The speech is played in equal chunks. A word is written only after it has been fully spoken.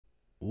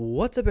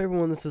What's up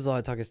everyone, this is All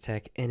I Talk is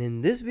Tech, and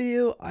in this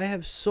video I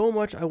have so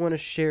much I want to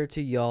share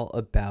to y'all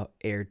about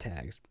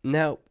AirTags.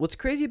 Now, what's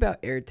crazy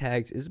about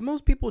AirTags is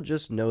most people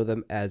just know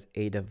them as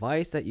a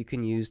device that you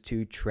can use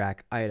to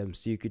track items.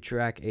 So you could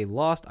track a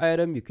lost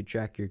item, you could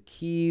track your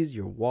keys,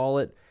 your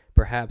wallet,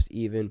 perhaps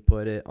even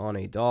put it on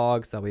a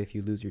dog, so that way if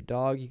you lose your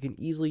dog, you can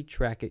easily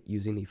track it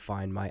using the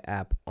Find My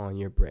app on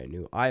your brand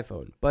new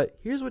iPhone. But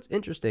here's what's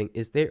interesting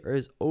is there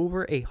is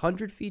over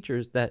 100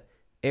 features that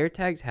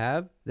AirTags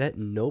have that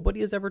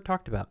nobody has ever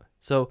talked about.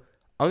 So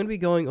I'm going to be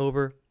going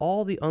over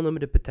all the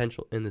unlimited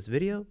potential in this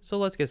video, so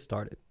let's get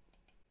started.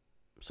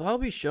 So I'll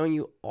be showing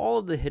you all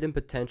of the hidden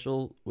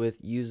potential with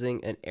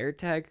using an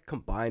AirTag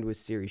combined with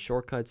Siri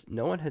shortcuts.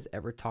 No one has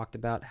ever talked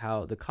about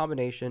how the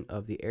combination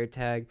of the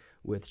AirTag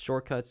with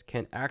shortcuts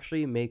can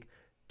actually make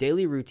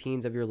daily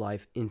routines of your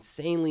life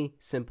insanely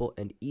simple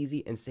and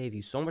easy and save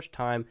you so much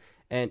time,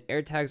 and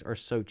AirTags are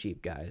so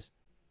cheap, guys.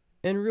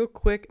 And real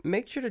quick,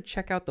 make sure to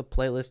check out the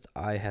playlist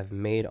I have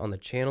made on the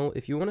channel.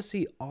 If you want to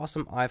see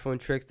awesome iPhone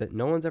tricks that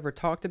no one's ever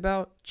talked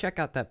about, check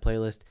out that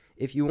playlist.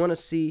 If you want to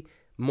see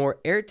more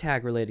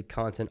AirTag related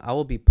content, I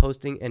will be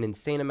posting an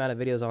insane amount of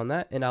videos on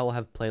that, and I will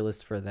have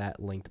playlists for that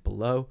linked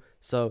below.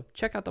 So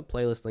check out the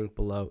playlist link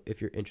below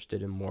if you're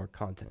interested in more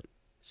content.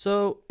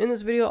 So in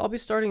this video, I'll be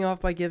starting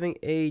off by giving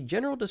a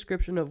general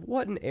description of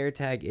what an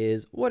AirTag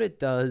is, what it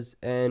does,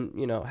 and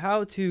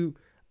how to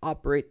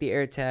operate the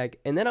AirTag,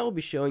 and then I will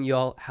be showing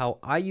y'all how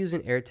I use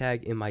an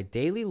AirTag in my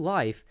daily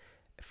life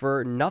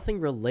for nothing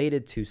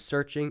related to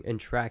searching and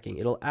tracking.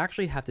 It'll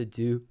actually have to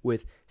do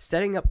with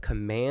setting up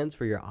commands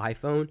for your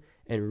iPhone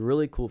and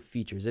really cool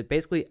features. It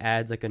basically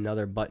adds like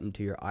another button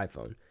to your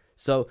iPhone.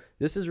 So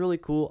this is really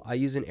cool. I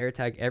use an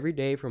AirTag every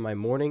day for my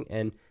morning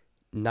and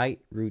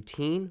night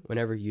routine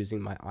whenever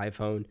using my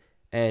iPhone.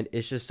 And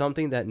it's just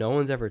something that no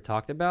one's ever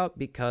talked about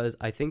because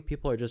I think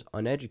people are just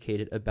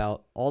uneducated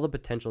about all the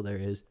potential there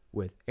is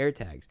with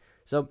AirTags.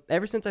 So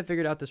ever since I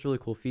figured out this really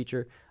cool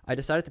feature, I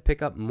decided to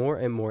pick up more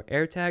and more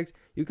AirTags.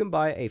 You can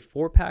buy a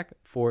 4-pack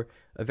for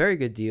a very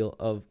good deal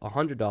of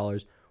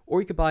 $100,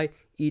 or you could buy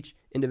each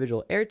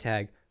individual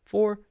AirTag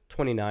for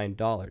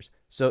 $29.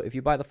 So if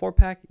you buy the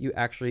 4-pack, you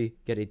actually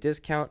get a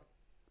discount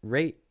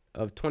rate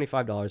of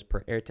 $25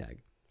 per AirTag.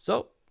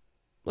 So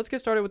let's get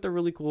started with the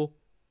really cool,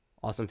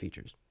 awesome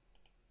features.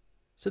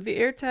 So the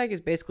AirTag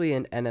is basically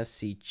an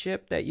NFC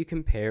chip that you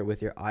can pair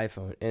with your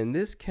iPhone, and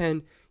this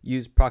can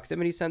use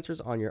proximity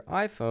sensors on your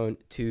iPhone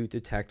to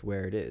detect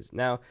where it is.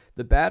 Now,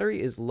 the battery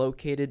is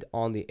located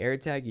on the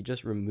AirTag. You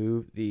just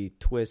remove the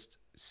twist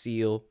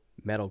seal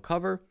metal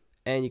cover,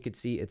 and you can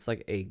see it's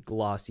like a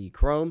glossy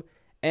chrome,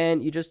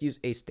 and you just use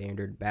a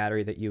standard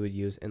battery that you would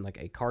use in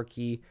like a car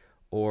key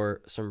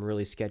or some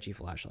really sketchy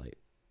flashlight.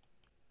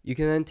 You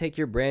can then take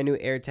your brand new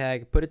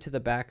AirTag, put it to the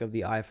back of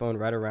the iPhone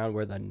right around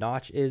where the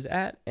notch is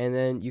at, and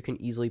then you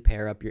can easily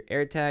pair up your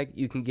AirTag.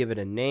 You can give it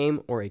a name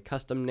or a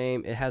custom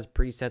name. It has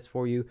presets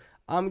for you.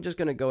 I'm just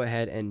going to go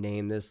ahead and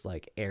name this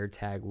like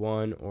AirTag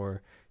 1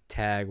 or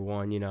Tag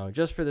 1,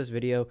 just for this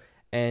video,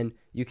 and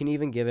you can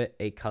even give it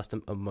a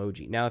custom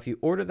emoji. Now, if you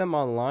order them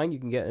online, you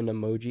can get an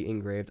emoji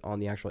engraved on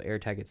the actual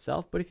AirTag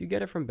itself, but if you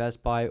get it from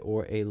Best Buy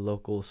or a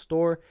local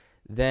store,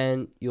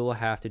 then you'll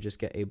have to just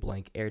get a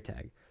blank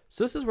AirTag.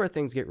 So this is where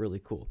things get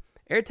really cool.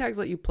 AirTags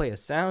let you play a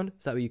sound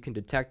so that way you can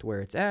detect where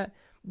it's at,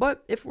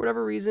 but if for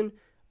whatever reason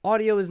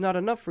audio is not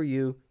enough for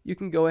you, you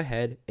can go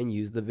ahead and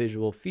use the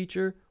visual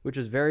feature, which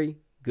is very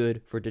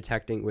good for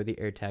detecting where the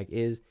AirTag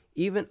is,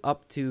 even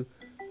up to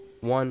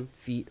 1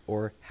 feet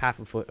or half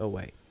a foot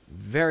away.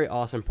 Very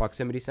awesome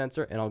proximity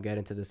sensor, and I'll get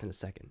into this in a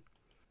second.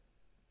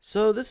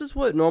 So this is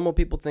what normal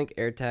people think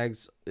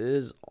AirTags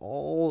is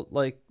all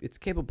like it's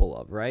capable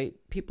of, right?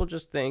 People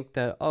just think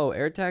that, oh,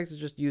 AirTags is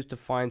just used to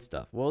find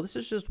stuff. Well, this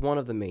is just one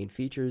of the main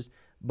features,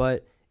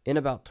 but in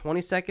about 20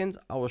 seconds,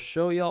 I will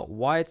show y'all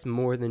why it's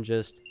more than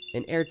just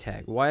an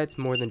AirTag, why it's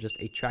more than just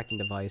a tracking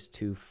device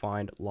to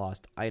find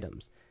lost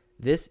items.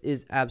 This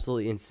is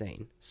absolutely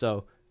insane.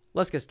 So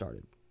let's get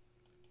started.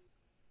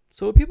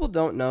 So what people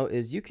don't know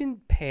is you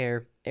can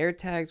pair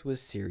AirTags with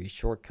Siri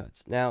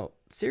shortcuts. Now,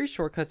 Siri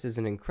shortcuts is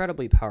an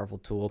incredibly powerful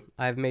tool.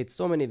 I've made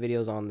so many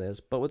videos on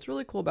this, but what's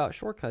really cool about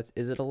shortcuts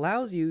is it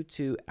allows you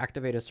to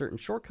activate a certain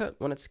shortcut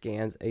when it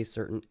scans a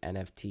certain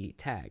NFT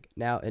tag.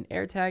 Now, an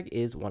AirTag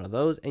is one of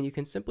those, and you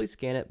can simply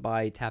scan it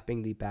by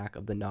tapping the back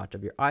of the notch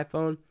of your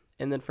iPhone,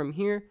 and then from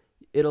here,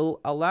 it'll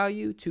allow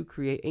you to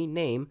create a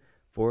name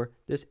for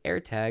this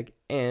AirTag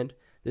and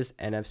this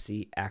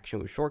NFC action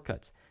with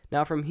shortcuts.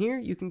 Now from here,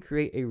 you can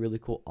create a really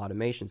cool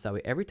automation. So that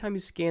way, every time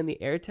you scan the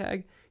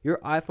AirTag, your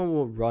iPhone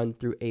will run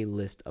through a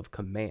list of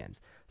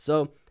commands.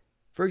 So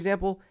for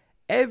example,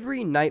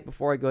 every night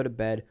before I go to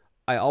bed,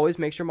 I always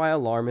make sure my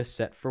alarm is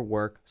set for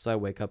work so I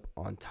wake up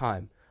on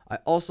time. I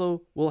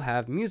also will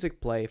have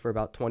music play for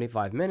about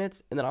 25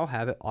 minutes, and then I'll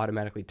have it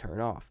automatically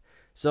turn off.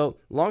 So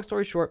long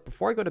story short,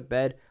 before I go to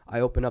bed, I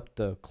open up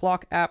the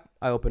clock app,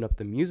 I open up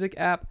the music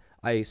app,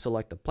 I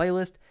select the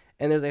playlist,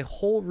 and there's a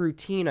whole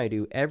routine I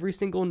do every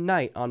single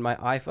night on my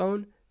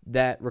iPhone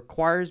that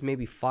requires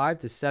maybe 5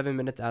 to 7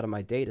 minutes out of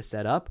my day to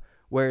set up,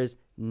 whereas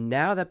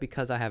now that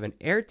because I have an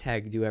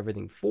AirTag do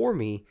everything for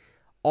me,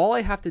 all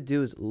I have to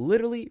do is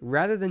literally,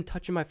 rather than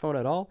touching my phone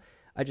at all,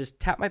 I just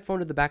tap my phone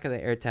to the back of the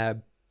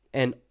AirTag,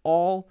 and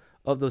all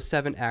of those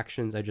 7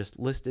 actions I just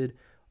listed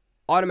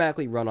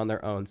automatically run on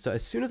their own. So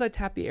as soon as I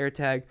tap the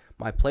AirTag,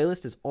 my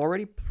playlist is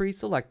already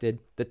pre-selected.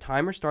 The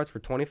timer starts for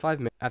 25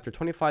 minutes. After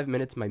 25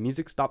 minutes, my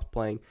music stops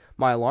playing.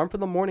 My alarm for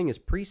the morning is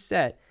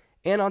preset.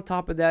 And on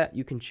top of that,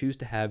 you can choose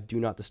to have Do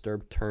Not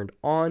Disturb turned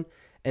on.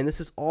 And this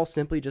is all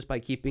simply just by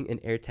keeping an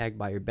AirTag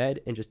by your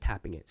bed and just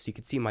tapping it. So you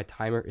can see my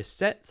timer is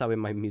set, so that way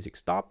my music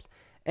stops.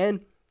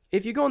 And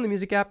if you go in the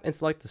music app and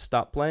select to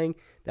stop playing,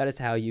 that is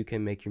how you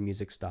can make your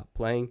music stop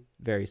playing.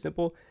 Very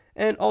simple.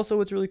 And also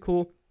what's really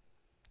cool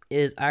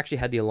is I actually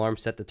had the alarm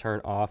set to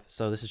turn off,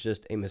 so this is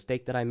just a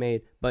mistake that I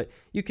made, but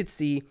you could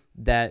see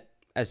that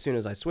as soon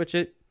as I switch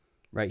it,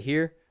 right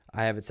here,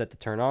 I have it set to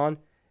turn on.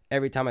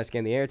 Every time I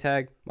scan the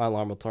AirTag, my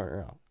alarm will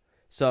turn on.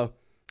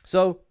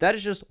 So that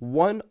is just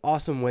one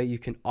awesome way you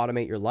can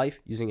automate your life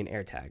using an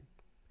AirTag.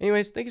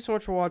 Anyways, thank you so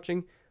much for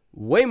watching.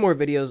 Way more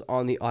videos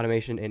on the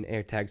automation and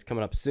AirTags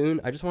coming up soon.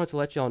 I just wanted to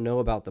let y'all know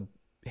about the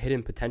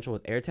hidden potential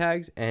with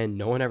AirTags, and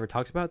no one ever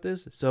talks about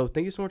this. So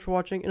thank you so much for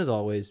watching, and as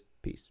always,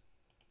 peace.